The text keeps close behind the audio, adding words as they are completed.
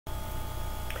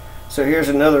So here's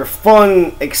another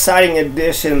fun, exciting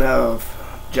edition of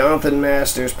Jonathan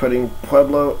Masters putting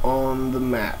Pueblo on the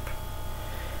map.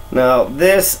 Now,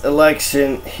 this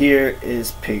election here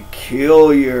is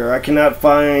peculiar. I cannot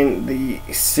find the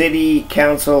city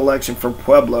council election for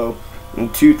Pueblo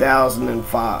in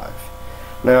 2005.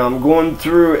 Now, I'm going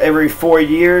through every 4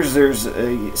 years. There's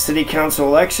a city council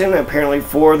election. Apparently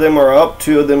 4 of them are up.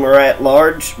 2 of them are at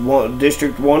large.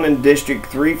 District 1 and District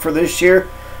 3 for this year.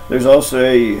 There's also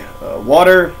a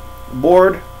water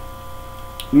board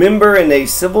member and a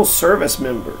civil service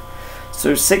member.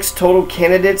 So 6 total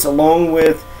candidates, along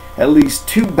with at least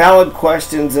 2 ballot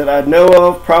questions that I know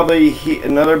of, probably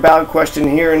another ballot question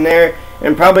here and there,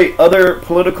 and probably other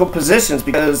political positions,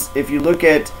 because if you look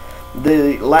at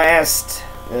the last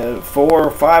 4 or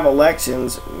 5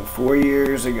 elections 4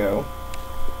 years ago,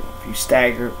 if you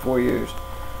stagger 4 years,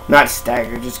 not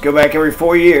stagger, just go back every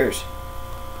 4 years,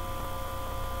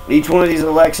 each one of these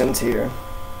elections here.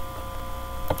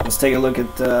 Let's take a look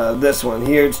at this one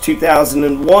here. It's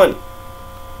 2001.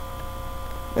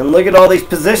 And look at all these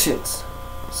positions.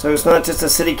 So it's not just a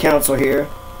city council here.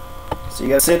 So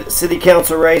you got a city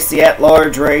council race, the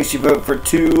at-large race. You vote for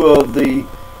 2 of the,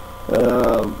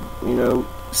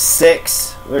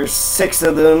 6. There's 6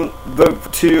 of them. Vote for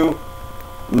 2.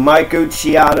 Mike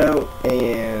Occhiato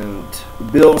and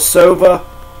Bill Sova.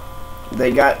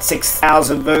 They got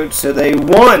 6,000 votes, so they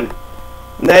won.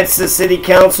 And that's the city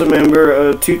council member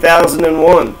of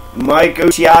 2001. Mike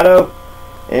Occhiato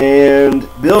and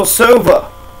Bill Sova.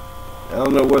 I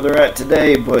don't know where they're at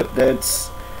today, but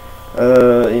that's,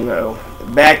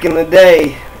 back in the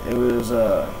day, it was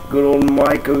good old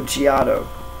Mike Occhiato.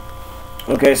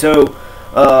 Okay, so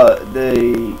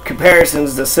the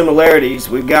comparisons, the similarities,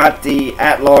 we've got the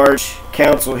at-large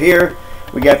council here.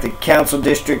 We got the council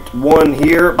district 1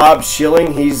 here. Bob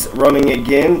Schilling, he's running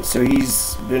again. So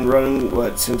he's been running,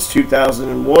 since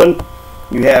 2001.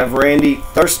 You have Randy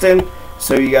Thurston.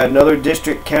 So you got another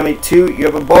district, county 2.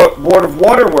 You have a board of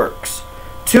waterworks.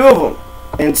 2 of them.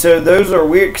 And so those are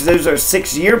weird because those are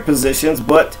 6-year positions.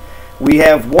 But we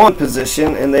have 1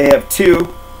 position and they have 2.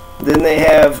 Then they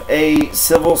have a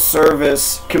civil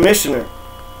service commissioner.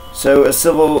 So a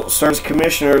civil service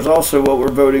commissioner is also what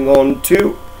we're voting on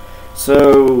too.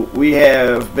 So we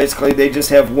have, basically they just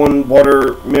have 1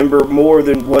 water member more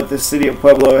than what the city of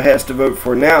Pueblo has to vote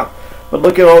for now. But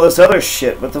look at all this other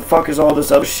shit. What the fuck is all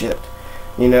this other shit?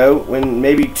 When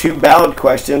maybe 2 ballot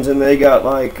questions and they got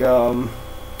like 2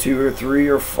 or 3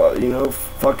 or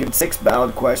fucking 6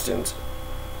 ballot questions.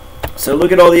 So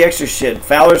look at all the extra shit.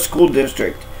 Fowler School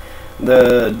District,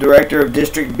 the director of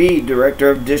District B, director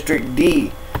of District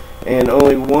D. And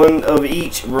only 1 of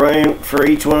each ran for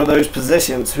each one of those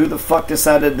positions. Who the fuck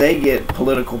decided they get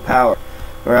political power?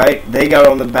 Alright? They got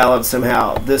on the ballot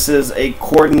somehow. This is a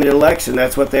coordinated election.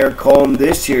 That's what they are calling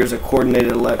this year's a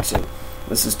coordinated election.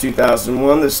 This is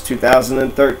 2001. This is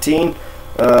 2013.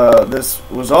 This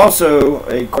was also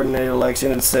a coordinated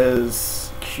election. It says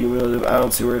cumulative. I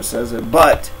don't see where it says it.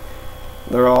 But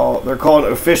they're calling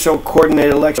it official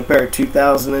coordinated election compared to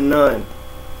 2009.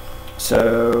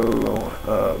 So,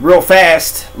 real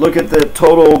fast, look at the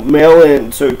total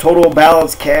mail-in. So, total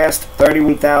ballots cast,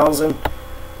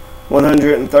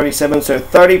 31,137. So,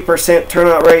 30%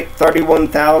 turnout rate,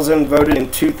 31,000 voted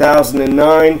in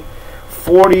 2009.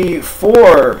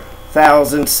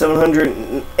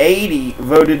 44,780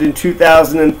 voted in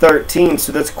 2013.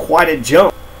 So, that's quite a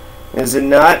jump, is it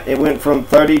not? It went from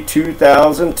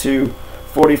 32,000 to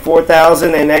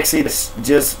 44,000, and actually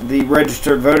just the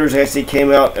registered voters actually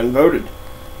came out and voted,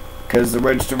 because the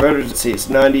registered voters, see, it's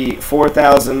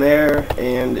 94,000 there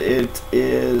and it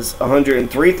is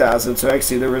 103,000. So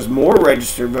actually there was more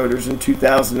registered voters in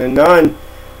 2009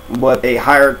 but a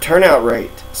higher turnout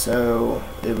rate. So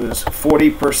it was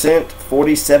 40%,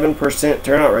 47%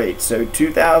 turnout rate. So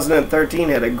 2013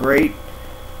 had a great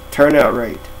turnout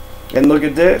rate. And look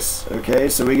at this, okay,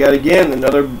 so we got, again,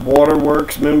 another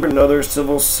waterworks member, another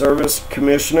civil service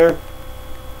commissioner,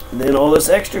 and then all this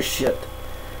extra shit.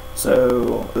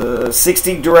 So,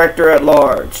 60 director at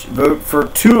large. Vote for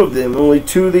 2 of them. Only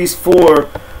 2 of these 4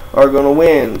 are going to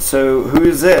win. So, who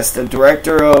is this? The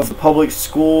director of the public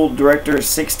school, director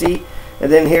 60,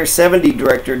 and then here 70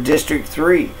 director, District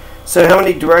 3. So, how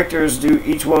many directors do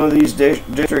each one of these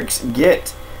districts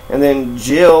get? And then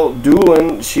Jill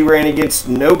Doolin, she ran against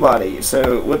nobody.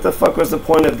 So what the fuck was the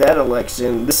point of that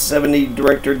election? This 70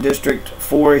 director district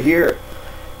 4 here.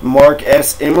 Mark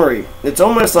S. Emery. It's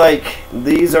almost like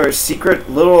these are secret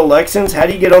little elections. How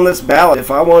do you get on this ballot? If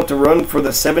I want to run for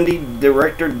the 70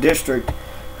 director district,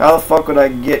 how the fuck would I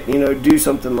get, do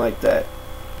something like that?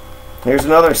 Here's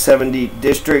another 70,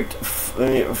 District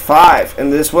 5,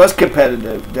 and this was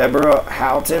competitive. Deborah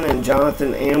Houghton and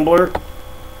Jonathan Ambler.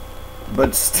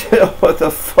 But still, what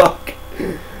the fuck?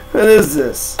 What is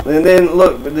this? And then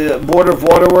look, the Board of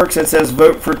Waterworks, it says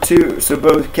vote for 2. So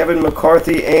both Kevin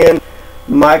McCarthy and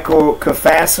Michael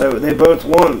Cafasso, they both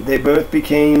won. They both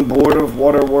became Board of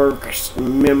Waterworks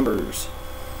members.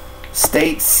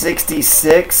 State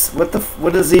 66.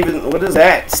 What is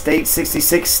that? State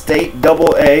 66, State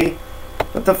double A.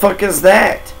 What the fuck is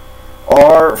that?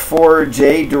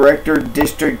 R4J Director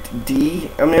District D.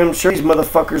 I mean, I'm sure these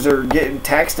motherfuckers are getting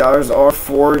tax dollars.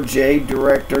 R4J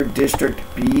Director District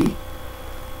B.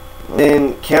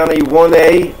 Then County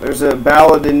 1A, there's a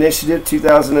ballot initiative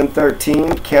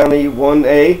 2013. County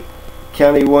 1A,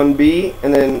 County 1B,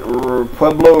 and then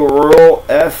Pueblo Rural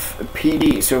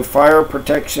FPD, so Fire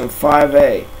Protection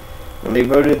 5A. And they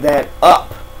voted that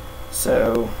up.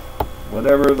 So,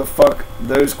 whatever the fuck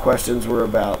those questions were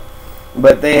about.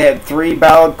 But they had 3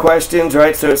 ballot questions,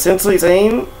 right? So essentially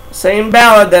same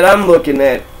ballot that I'm looking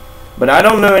at. But I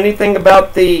don't know anything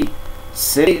about the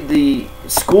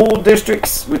school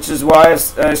districts, which is why I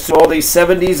saw all these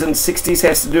 70s and 60s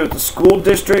has to do with the school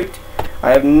district. I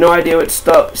have no idea what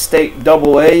state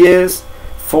double A is,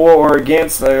 for or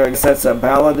against. I guess that's a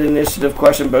ballot initiative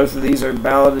question. Both of these are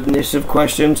ballot initiative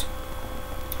questions.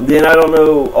 Then I don't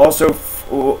know, also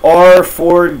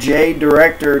R4J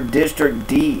Director District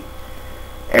D.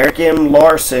 Eric M.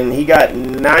 Larson, he got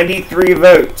 93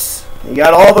 votes. He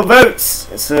got all the votes.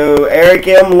 So Eric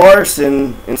M.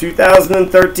 Larson in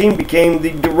 2013 became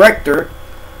the director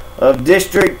of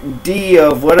District D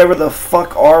of whatever the fuck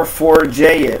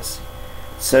R4J is.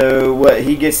 So what,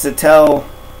 he gets to tell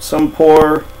some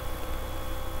poor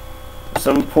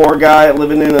guy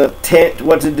living in a tent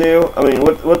what to do? I mean,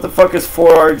 what the fuck is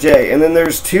 4RJ? And then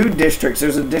there's 2 districts.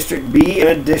 There's a District B and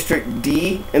a District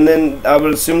D. And then I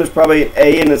would assume there's probably an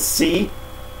A and a C.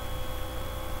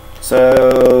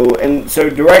 So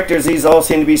directors, these all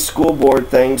seem to be school board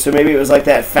things. So maybe it was like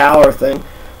that Fowler thing.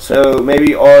 So maybe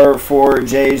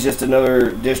R4J is just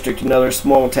another district, another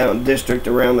small town district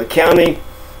around the county.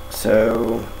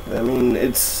 So, I mean,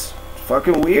 it's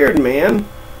fucking weird, man.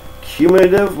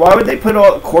 Cumulative. Why would they put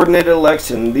all coordinated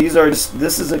election?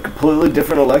 This is a completely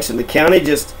different election. The county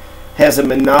just has a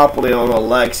monopoly on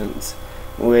elections,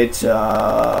 which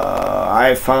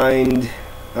I find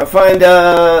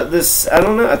this. I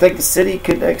don't know. I think the city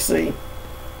could actually.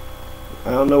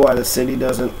 I don't know why the city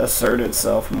doesn't assert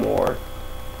itself more.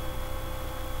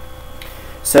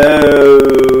 So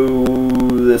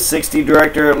the 60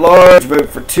 director at large vote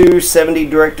for 2. 70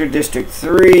 director District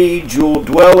 3. Jewel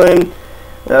Dwellin.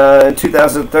 In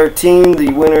 2013,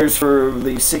 the winners for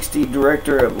the 60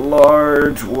 director at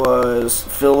large was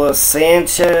Phyllis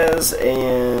Sanchez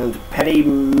and Patty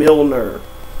Milner.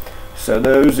 So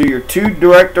those are your 2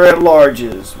 director at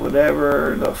larges,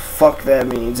 whatever the fuck that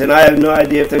means. And I have no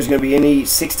idea if there's going to be any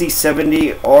 60,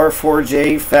 70,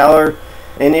 R4J, Fowler,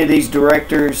 any of these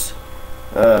directors.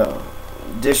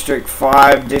 District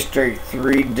 5, District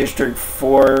 3, District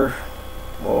 4,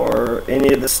 or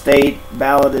any of the state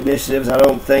ballot initiatives. I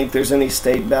don't think there's any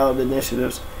state ballot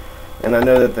initiatives, and I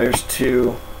know that there's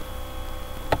 2.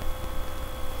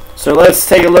 So let's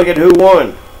take a look at who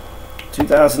won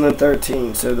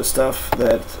 2013. So the stuff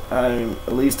that I'm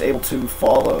at least able to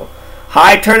follow.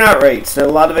 High turnout rates. A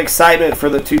lot of excitement for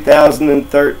the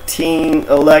 2013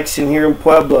 election here in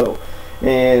Pueblo,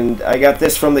 and I got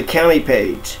this from the county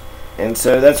page. And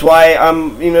so that's why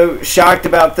I'm, shocked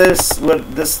about this.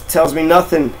 What this tells me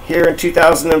nothing. Here in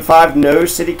 2005, no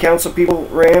city council people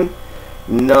ran.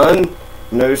 None.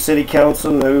 No city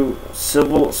council, no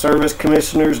civil service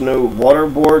commissioners, no water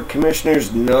board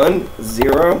commissioners, none.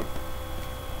 0.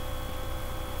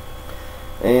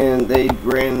 And they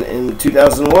ran in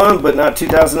 2001, but not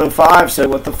 2005. So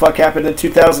what the fuck happened in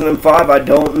 2005? I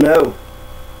don't know.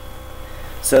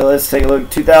 So let's take a look.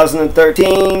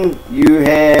 2013, you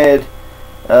had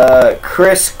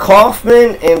Chris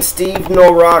Kaufman and Steve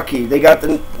Noraki. They got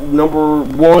the number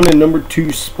 1 and number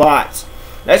 2 spots.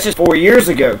 That's just 4 years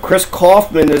ago. Chris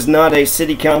Kaufman is not a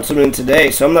city councilman today,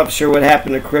 so I'm not sure what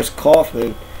happened to Chris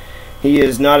Kaufman. He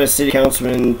is not a city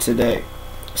councilman today.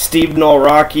 Steve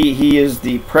Noraki, he is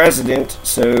the president,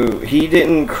 so he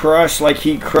didn't crush like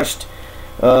he crushed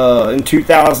in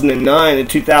 2009. In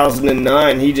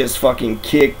 2009, he just fucking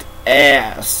kicked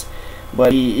ass.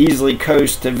 But he easily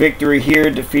coasted to victory here,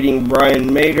 defeating Brian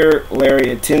Mader, Larry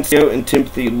Atencio, and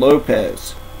Timothy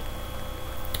Lopez.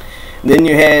 Then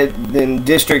you had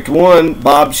District 1,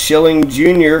 Bob Schilling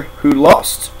Jr., who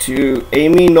lost to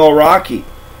Amy Noraki.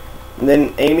 And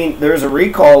then there's a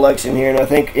recall election here, and I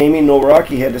think Amy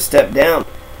Noraki had to step down.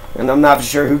 And I'm not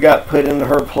sure who got put in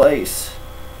her place.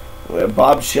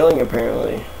 Bob Schilling,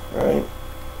 apparently, right?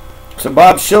 So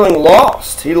Bob Schilling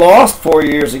lost. He lost 4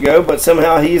 years ago, but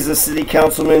somehow he's a city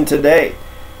councilman today.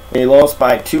 He lost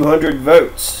by 200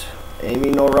 votes.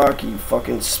 Amy Noraki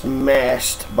fucking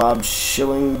smashed Bob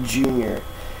Schilling Jr.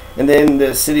 And then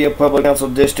the City of Pueblo Council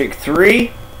District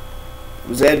 3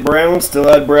 was Ed Brown. Still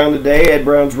Ed Brown today. Ed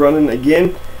Brown's running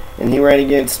again. And he ran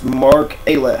against Mark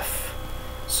Aleph.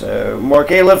 So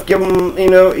Mark Aleph, he gave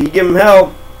him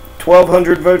hell.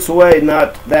 1,200 votes away.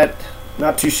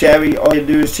 Not too shabby. All you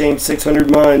do is change 600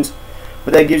 minds.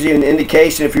 But that gives you an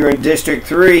indication if you're in District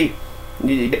 3,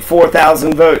 you get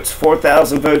 4,000 votes.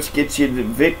 4,000 votes gets you to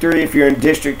victory. If you're in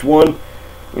District 1,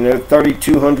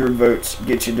 3,200 votes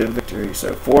get you to victory.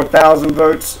 So 4,000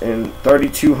 votes and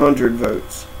 3,200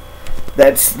 votes.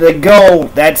 That's the goal.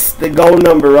 That's the goal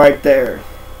number right there.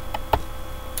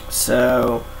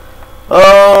 So,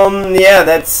 yeah,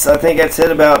 I think that's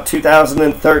it about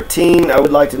 2013. I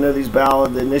would like to know these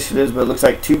ballot initiatives, but it looks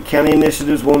like 2 county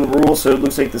initiatives, 1 rural. So it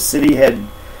looks like the city had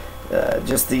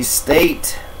just the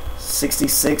state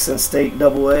 66 and state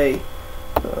AA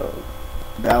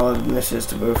ballot initiatives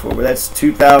to vote for. But that's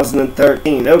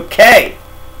 2013. Okay,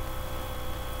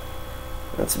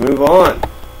 let's move on.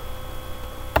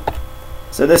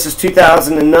 So this is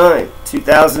 2009.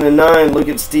 2009, look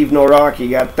at Steve Noraki.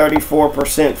 Got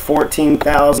 34%,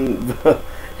 14,000.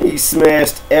 He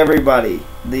smashed everybody.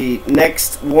 The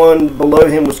next one below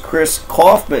him was Chris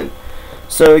Kaufman.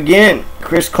 So again,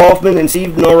 Chris Kaufman and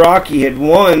Steve Noraki had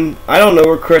won. I don't know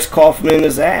where Chris Kaufman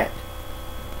is at.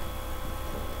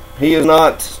 He is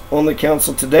not on the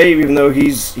council today, even though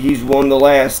he's won the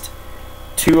last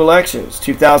 2 elections,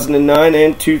 2009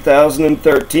 and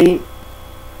 2013.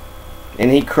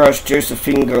 And he crushed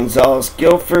Josephine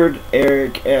Gonzalez-Guilford,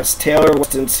 Eric S. Taylor,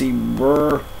 Weston C.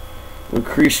 Burr,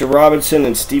 Lucretia Robinson,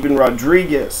 and Stephen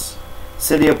Rodriguez.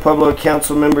 City of Pueblo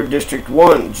Council Member District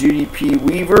 1, Judy P.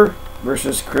 Weaver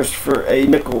versus Christopher A.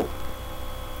 Nickel.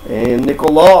 And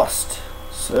Nickel lost.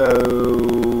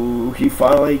 So he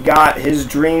finally got his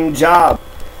dream job.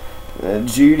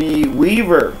 Judy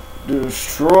Weaver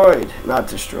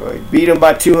beat him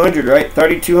by 200, right?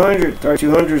 3,200.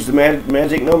 3,200 is the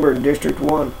magic number in District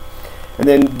 1. And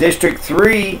then District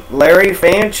 3, Larry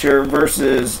Fancher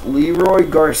versus Leroy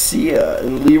Garcia.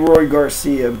 And Leroy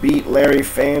Garcia beat Larry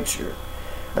Fancher.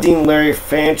 I've seen Larry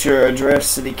Fancher address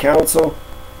City Council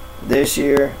this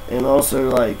year and also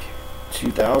like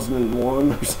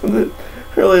 2001 or something.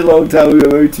 Really long time ago,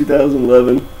 maybe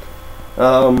 2011.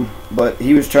 But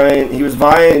he was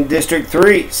vying in District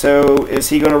 3. So is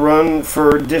he going to run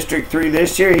for District 3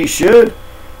 this year? He should.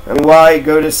 And why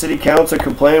go to City Council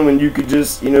complain when you could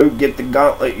just, get the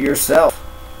gauntlet yourself?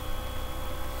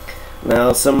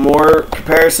 Now, some more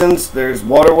comparisons. There's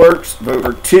Waterworks, vote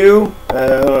for 2.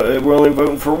 We're only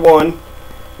voting for 1.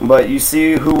 But you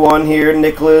see who won here,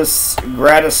 Nicholas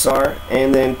Gradisar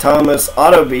and then Thomas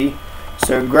Ottoby.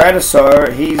 So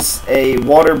Gradisar, he's a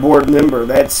water board member.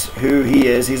 That's who he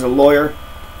is. He's a lawyer,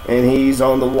 and he's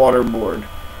on the water board.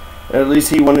 At least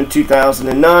he won in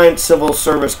 2009. Civil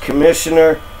Service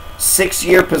Commissioner,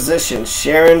 6-year position.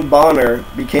 Sharon Bonner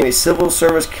became a Civil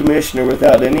Service Commissioner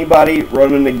without anybody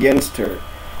running against her.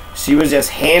 She was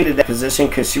just handed that position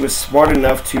because she was smart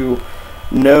enough to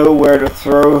know where to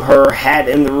throw her hat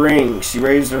in the ring. She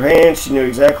raised her hand. She knew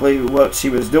exactly what she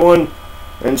was doing,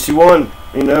 and she won.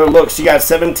 Look, she got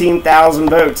 17,000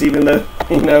 votes, even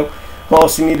though, all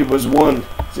she needed was 1,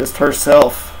 just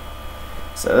herself.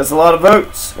 So that's a lot of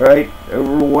votes, right?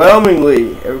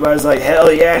 Overwhelmingly, everybody's like,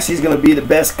 hell yeah, she's going to be the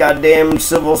best goddamn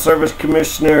Civil Service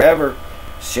Commissioner ever.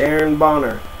 Sharon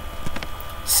Bonner.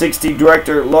 60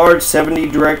 Director at Large, 70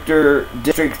 Director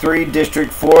District 3,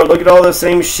 District 4. Look at all the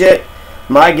same shit.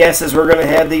 My guess is we're going to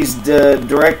have these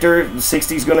director,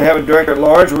 60's going to have a Director at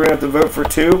Large. We're going to have to vote for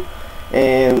 2.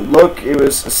 And look, it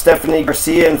was Stephanie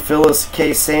Garcia and Phyllis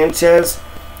K. Sanchez.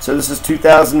 So this is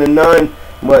 2009.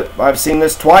 But I've seen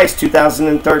this twice,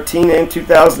 2013 and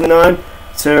 2009.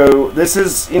 So this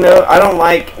is, I don't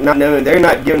like not knowing. They're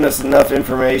not giving us enough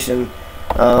information.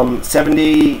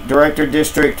 70 Director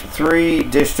District 3,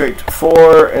 District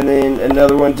 4, and then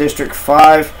another one, District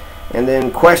 5. And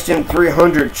then question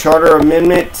 300, Charter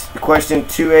Amendment. Question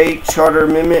 2A, Charter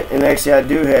Amendment. And actually I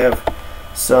do have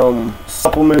some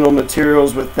supplemental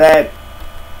materials with that.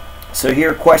 So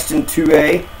here, question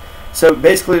 2A. So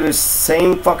basically the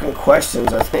same fucking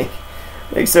questions, I think,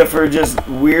 except for just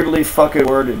weirdly fucking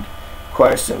worded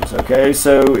questions. Okay,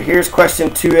 so here's question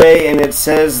 2A, and it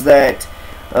says that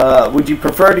would you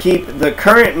prefer to keep the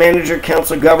current manager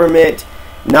council government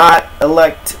not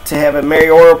elect to have a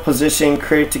mayoral position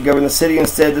created to govern the city.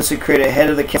 Instead, this would create a head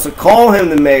of the council. Call him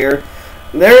the mayor.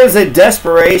 There is a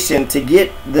desperation to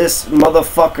get this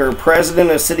motherfucker,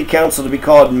 president of city council, to be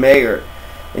called mayor.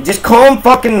 And just call him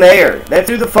fucking mayor. That's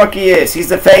who the fuck he is. He's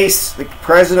the face, the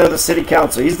president of the city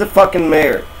council. He's the fucking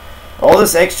mayor. All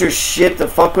this extra shit to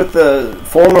fuck with the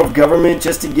form of government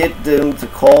just to get them to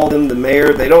call them the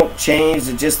mayor. They don't change.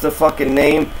 It's just the fucking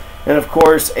name. And of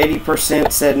course,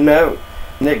 80% said no.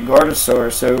 Nick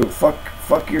Gardasaur. So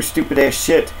fuck your stupid ass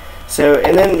shit. So,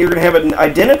 and then you're gonna have an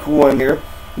identical one here.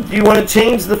 You want to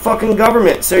change the fucking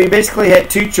government. So you basically had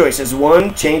two choices.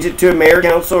 One, change it to a mayor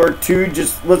council, or two,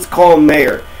 just let's call him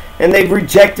mayor. And they've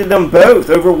rejected them both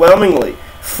overwhelmingly.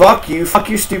 Fuck you. Fuck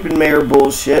your stupid mayor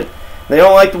bullshit. They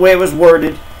don't like the way it was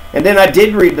worded. And then I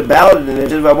did read the ballot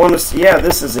initiative. I want to see, yeah,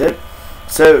 this is it.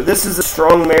 So this is a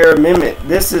strong mayor amendment.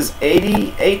 This is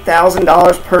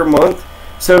 $88,000 per month.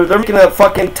 So they're making a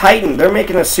fucking titan. They're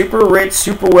making a super rich,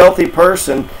 super wealthy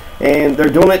person, and they're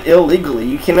doing it illegally.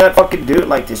 You cannot fucking do it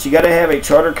like this. You got to have a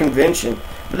charter convention.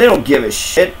 But they don't give a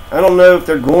shit. I don't know if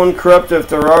they're going corrupt or if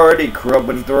they're already corrupt.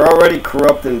 But if they're already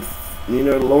corrupt, then, you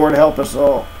know, Lord help us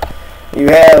all. You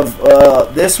have,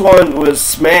 this one was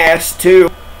smashed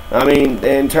too. I mean,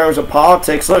 in terms of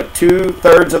politics, look,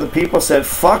 2/3 of the people said,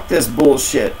 fuck this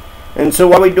bullshit. And so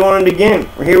why are we doing it again?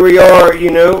 Here we are,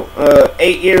 you know,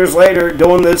 8 years later,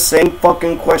 doing this same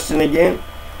fucking question again.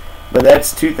 But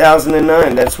that's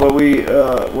 2009. That's what we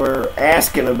were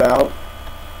asking about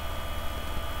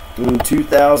in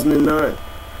 2009.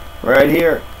 Right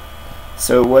here.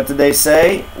 So what did they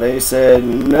say? They said,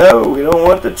 no, we don't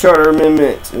want the charter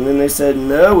amendment. And then they said,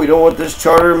 no, we don't want this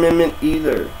charter amendment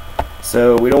either.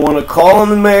 So we don't want to call him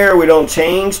the mayor. We don't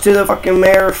change to the fucking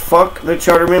mayor. Fuck the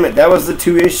charter amendment. That was the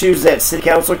two issues that city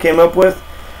council came up with.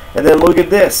 And then look at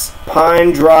this.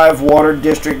 Pine Drive Water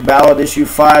District Ballot Issue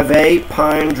 5A.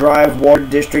 Pine Drive Water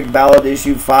District Ballot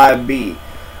Issue 5B.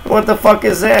 What the fuck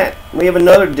is that? We have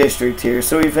another district here.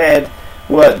 So we've had,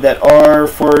 what, that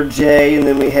R4J, and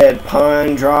then we had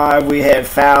Pine Drive, we had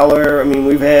Fowler. I mean,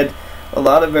 we've had a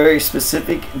lot of very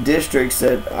specific districts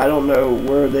that I don't know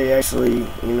where they actually,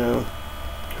 you know,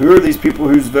 who are these people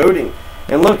who's voting?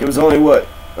 And look, it was only, what,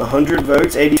 100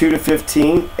 votes, 82 to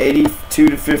 15, 82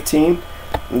 to 15.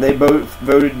 And they both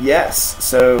voted yes.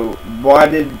 So why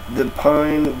did the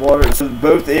Pine Water, so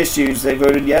both issues they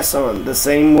voted yes on the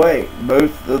same way,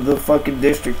 both of the fucking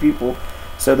district people.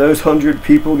 So those 100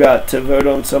 people got to vote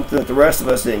on something that the rest of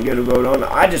us didn't get to vote on.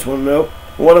 I just want to know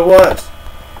what it was.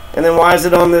 And then why is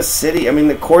it on this city? I mean,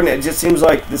 the coordinate, it just seems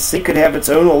like the city could have its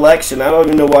own election. I don't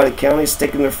even know why the county's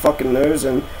sticking their fucking nose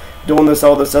and doing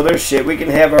all this other shit. We can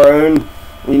have our own,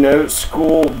 you know,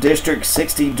 school district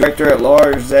 60 director at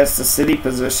large. That's the city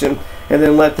position. And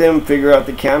then let them figure out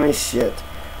the county shit.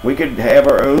 We could have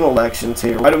our own elections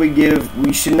here. Why do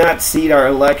we should not cede our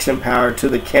election power to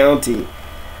the county.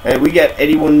 And we got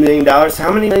 $81 million.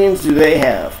 How many millions do they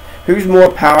have? Who's more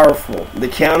powerful, the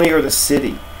county or the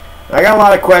city? I got a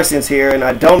lot of questions here, and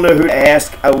I don't know who to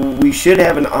ask. We should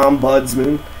have an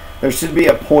ombudsman. There should be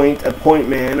a point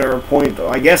man, or a point.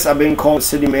 I guess I've been called the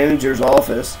city manager's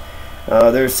office.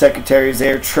 There's secretaries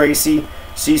there. Tracy,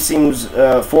 she seems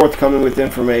forthcoming with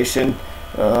information.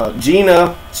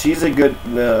 Gina, she's a good.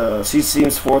 She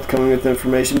seems forthcoming with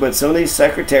information. But some of these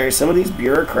secretaries, some of these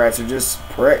bureaucrats are just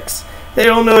pricks. They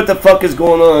don't know what the fuck is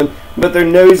going on, but they're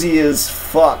nosy as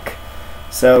fuck.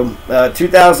 So,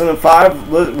 2005,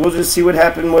 we'll just see what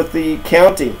happened with the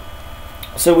county.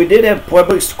 So we did have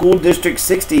Pueblo School District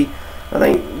 60. I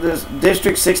think this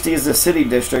District 60 is the city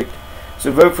district.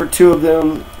 So vote for two of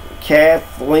them.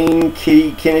 Kathleen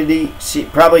Kitty Kennedy.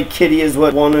 Probably Kitty is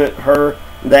what wanted her.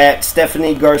 That.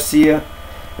 Stephanie Garcia.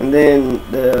 And then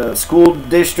the School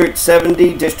District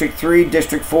 70, District 3,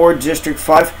 District 4, District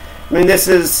 5. I mean, this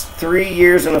is 3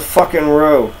 years in a fucking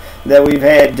row that we've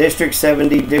had District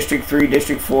 70, District 3,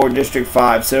 District 4, District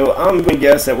 5. So I'm going to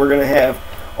guess that we're going to have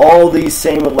all these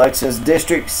same elections.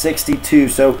 District 62.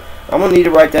 So I'm going to need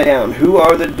to write that down. Who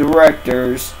are the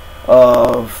directors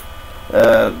of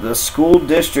the school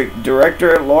district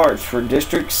director at large for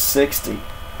District 60?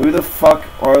 Who the fuck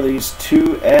are these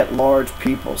two at-large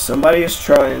people? Somebody is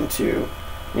trying to,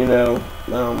 you know,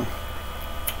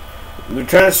 they're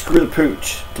trying to screw the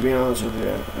pooch, to be honest with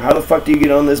you. How the fuck do you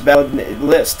get on this ballot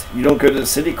list? You don't go to the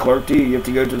city clerk, do you? You have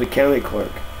to go to the county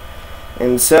clerk.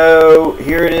 And so,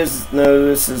 here it is. No,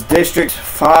 this is District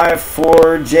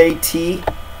 54JT.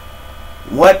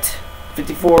 What?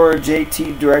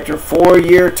 54JT director.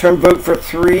 4-year term, vote for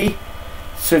 3.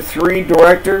 So 3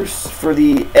 directors for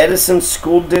the Edison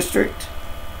School District.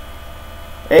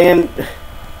 And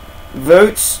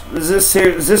votes, is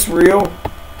this real?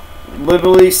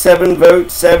 literally 7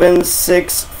 votes, 7,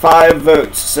 6, 5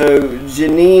 votes. So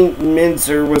Janine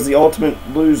Minzer was the ultimate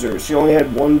loser. She only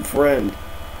had 1 friend.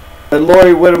 But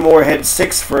Lori Whittemore had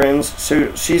 6 friends,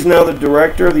 so she's now the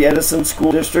director of the Edison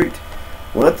School District.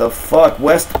 What the fuck?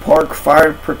 West Park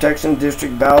Fire Protection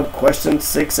District ballot question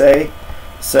 6A.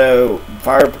 So,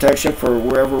 fire protection for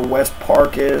wherever West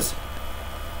Park is.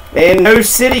 And no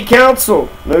city council.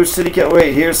 No city council.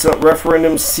 Wait, here's some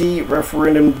referendum C,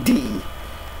 referendum D.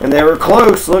 And they were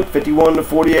close. Look, 51 to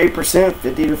 48%,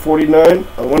 50 to 49.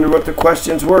 I wonder what the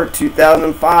questions were.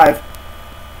 2005.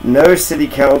 No city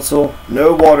council,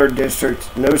 no water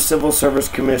district, no civil service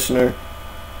commissioner,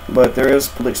 but there is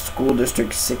public school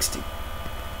district 60.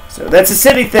 So that's a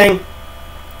city thing.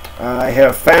 I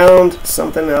have found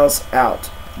something else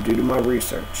out due to my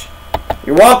research.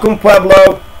 You're welcome,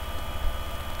 Pueblo.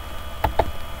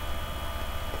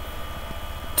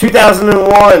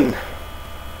 2001.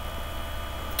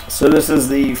 So this is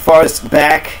the farthest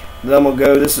back that I'm going to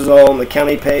go. This is all on the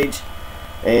county page.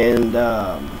 And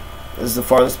this is the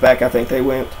farthest back I think they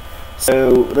went.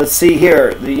 So let's see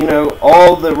here.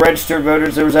 All the registered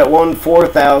voters, there was that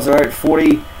 4,000, right?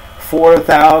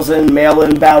 44,000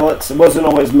 mail-in ballots. It wasn't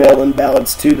always mail-in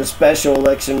ballots too. The special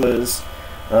election was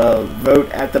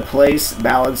vote at the place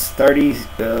ballots.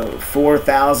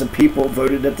 34,000 people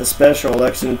voted at the special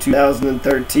election in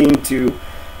 2013 to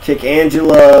kick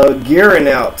Angela Guerin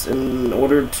out in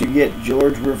order to get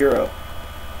George Rivera.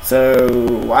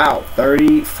 So, wow,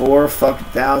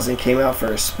 34,000 came out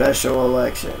for a special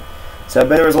election. So I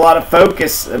bet there was a lot of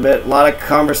focus, a lot of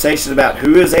conversations about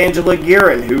who is Angela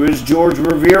Guerin, who is George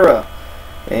Rivera.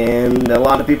 And a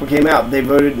lot of people came out. They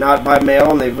voted not by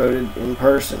mail, and they voted in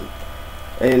person.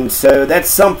 And so that's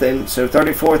something. So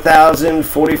 34,000,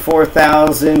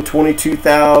 44,000,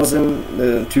 22,000.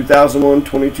 The 2001,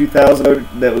 22,000,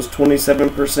 that was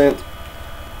 27%.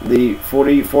 The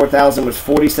 44,000 was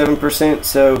 47%.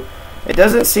 So it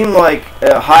doesn't seem like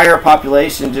a higher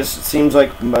population, just seems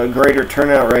like a greater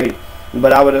turnout rate.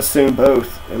 But I would assume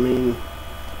both. I mean,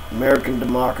 American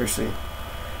democracy.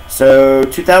 So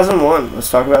 2001, let's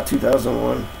talk about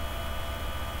 2001.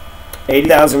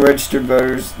 80,000 registered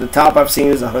voters. The top I've seen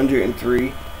is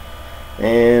 103.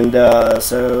 And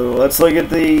so let's look at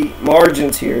the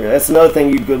margins here. That's another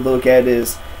thing you could look at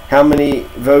is how many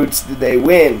votes did they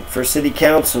win for city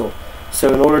council.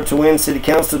 So in order to win city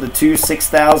council, the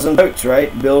 6,000 votes,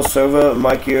 right? Bill Sova,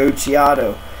 Mikey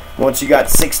Occhiato. Once you got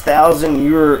 6,000,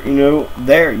 you're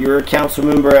there. You're a council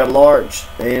member at large,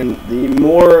 and the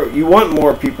more you want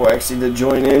more people actually to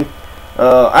join in.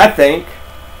 I think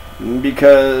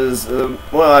because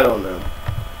well, I don't know.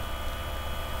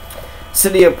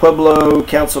 City of Pueblo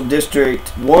Council District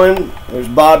 1. There's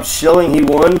Bob Schilling. He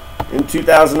won in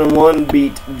 2001.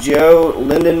 Beat Joe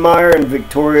Lindenmeyer and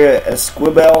Victoria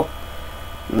Esquibel.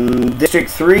 District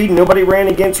 3, nobody ran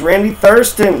against Randy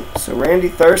Thurston. So Randy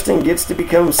Thurston gets to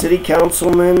become city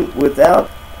councilman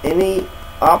without any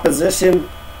opposition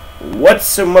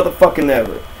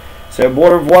whatsoever. So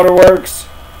Board of Waterworks,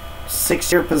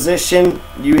 6-year position.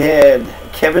 You had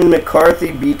Kevin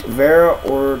McCarthy beat Vera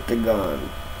Ortegon.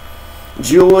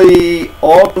 Julie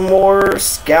Altamore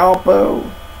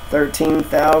Scalpo,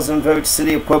 13,000 votes.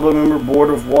 City of Pueblo member, Board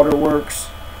of Waterworks.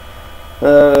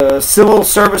 Civil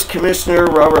Service Commissioner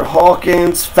Robert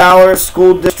Hawkins. Fowler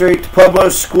School District, Pueblo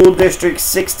School District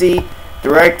 60,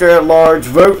 Director at Large,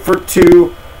 vote for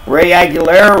 2. Ray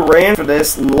Aguilera ran for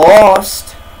this,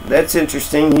 lost. That's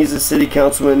interesting. He's a city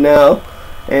councilman now.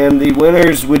 And the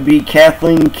winners would be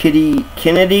Kathleen Kitty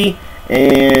Kennedy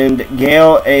and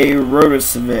Gail A.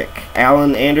 Rodosevic.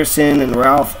 Alan Anderson and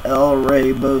Ralph L.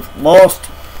 Ray both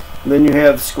lost. Then you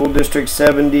have School District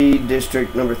 70,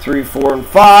 District number 3, 4, and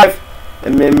 5.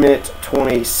 Amendment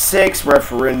 26,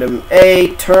 Referendum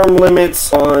A, term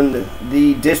limits on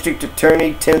the district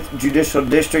attorney, 10th Judicial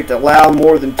District, allow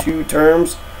more than 2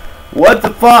 terms. What the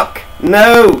fuck?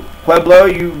 No, Pueblo,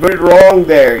 you voted wrong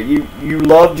there. You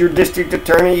loved your district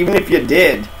attorney, even if you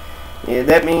did. Yeah,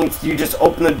 that means you just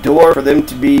open the door for them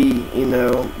to be,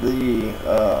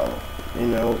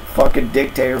 fucking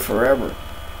dictator forever.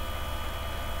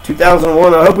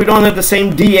 2001, I hope we don't have the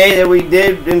same DA that we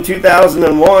did in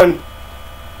 2001.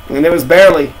 And it was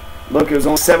barely. Look, it was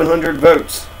only 700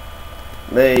 votes.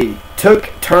 They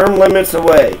took term limits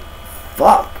away.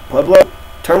 Fuck, Pueblo.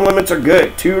 Term limits are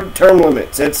good. 2 term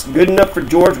limits. It's good enough for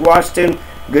George Washington.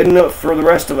 Good enough for the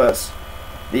rest of us.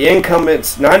 The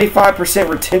incumbents, 95%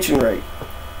 retention rate.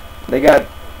 They got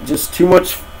just too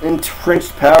much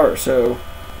entrenched power. So,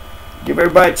 give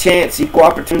everybody a chance. Equal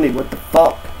opportunity. What the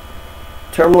fuck?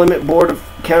 Term limit Board of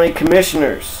County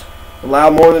Commissioners. Allow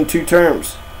more than 2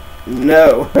 terms.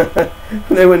 No.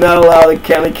 They would not allow the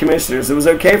county commissioners. It was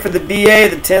okay for the DA,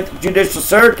 the 10th Judicial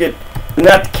Circuit, but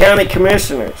not the county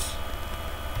commissioners.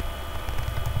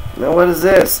 Now what is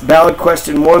this? Ballot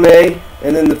question 1A.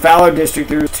 And then the Fowler District,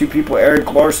 there was 2 people.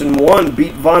 Eric Larson won,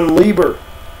 beat Von Lieber.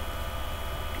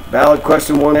 Ballot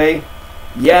question 1A.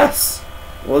 Yes,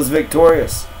 was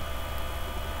victorious.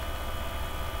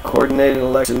 Coordinated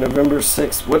election November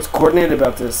 6th. What's coordinated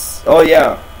about this? Oh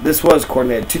yeah, this was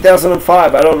coordinated.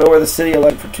 2005. I don't know where the city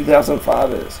election for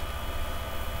 2005 is.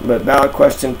 But ballot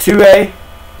question 2A,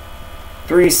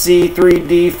 3C,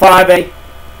 3D, 5A.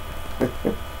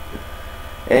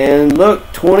 And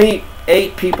look,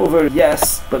 28 people voted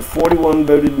yes, but 41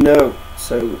 voted no.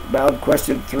 So ballot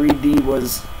question 3D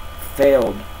was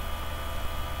failed.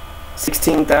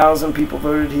 16,000 people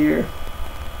voted here.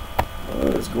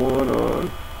 What is going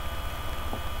on?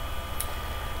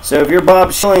 So if you're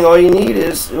Bob Schilling, all you need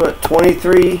is what,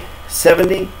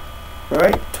 2370,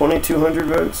 right? 2,200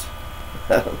 votes.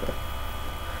 I don't know.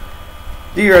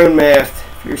 Do your own math.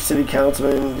 If you're a city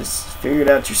councilman, just figure it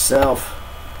out yourself.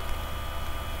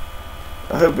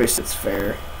 I hope it's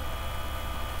fair.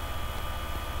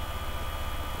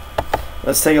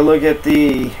 Let's take a look at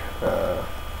the.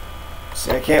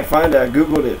 See, I can't find it. I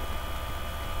googled it.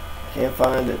 Can't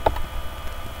find it.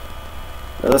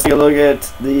 Let's take a look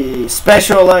at the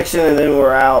special election and then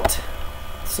we're out.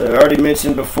 So I already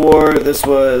mentioned before, this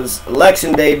was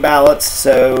election day ballots,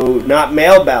 so not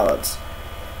mail ballots.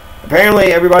 Apparently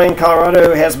everybody in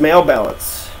Colorado has mail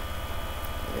ballots.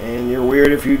 And you're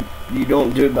weird if you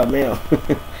don't do it by mail.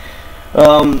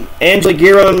 Angela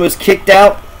Giron was kicked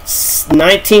out.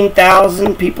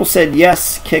 19,000 people said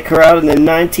yes, kick her out, and then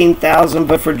 19,000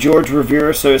 voted for George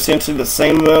Rivera. So essentially the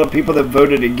same amount of people that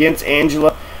voted against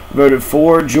Angela voted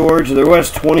for George. There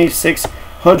was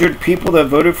 2,600 people that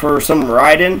voted for some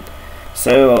write-in.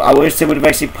 So I wish they would have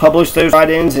actually published those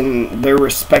write-ins and their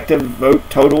respective vote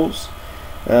totals.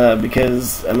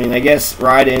 Because, I mean, I guess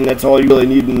write-in, that's all you really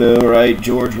need to know, right?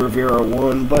 George Rivera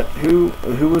won. But who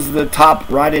was the top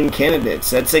write-in candidates?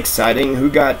 That's exciting.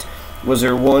 Was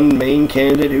there one main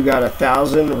candidate who got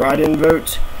 1,000 write-in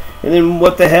votes? And then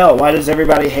what the hell? Why does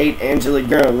everybody hate Angela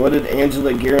Giron? What did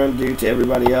Angela Giron do to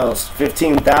everybody else?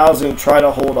 15,000 try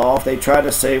to hold off. They try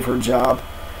to save her job.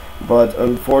 But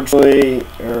unfortunately,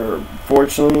 or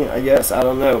fortunately, I guess, I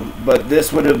don't know. But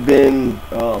this would have been,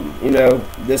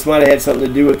 this might have had something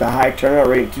to do with the high turnout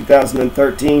rate in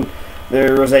 2013.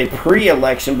 There was a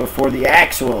pre-election before the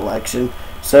actual election.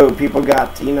 So people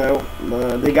got,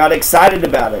 they got excited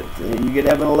about it. You could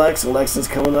have an election. Election's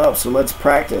coming up, so let's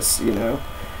practice,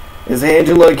 Is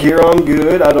Angela Giron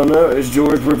good? I don't know. Is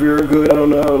George Rivera good? I don't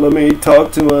know. Let me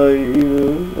talk to my,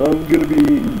 I'm going to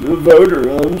be a voter.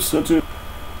 I'm such a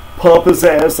pompous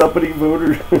ass, uppity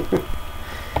voter.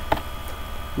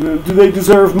 Do they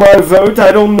deserve my vote?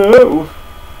 I don't know.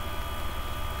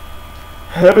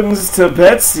 Heavens to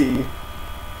Betsy.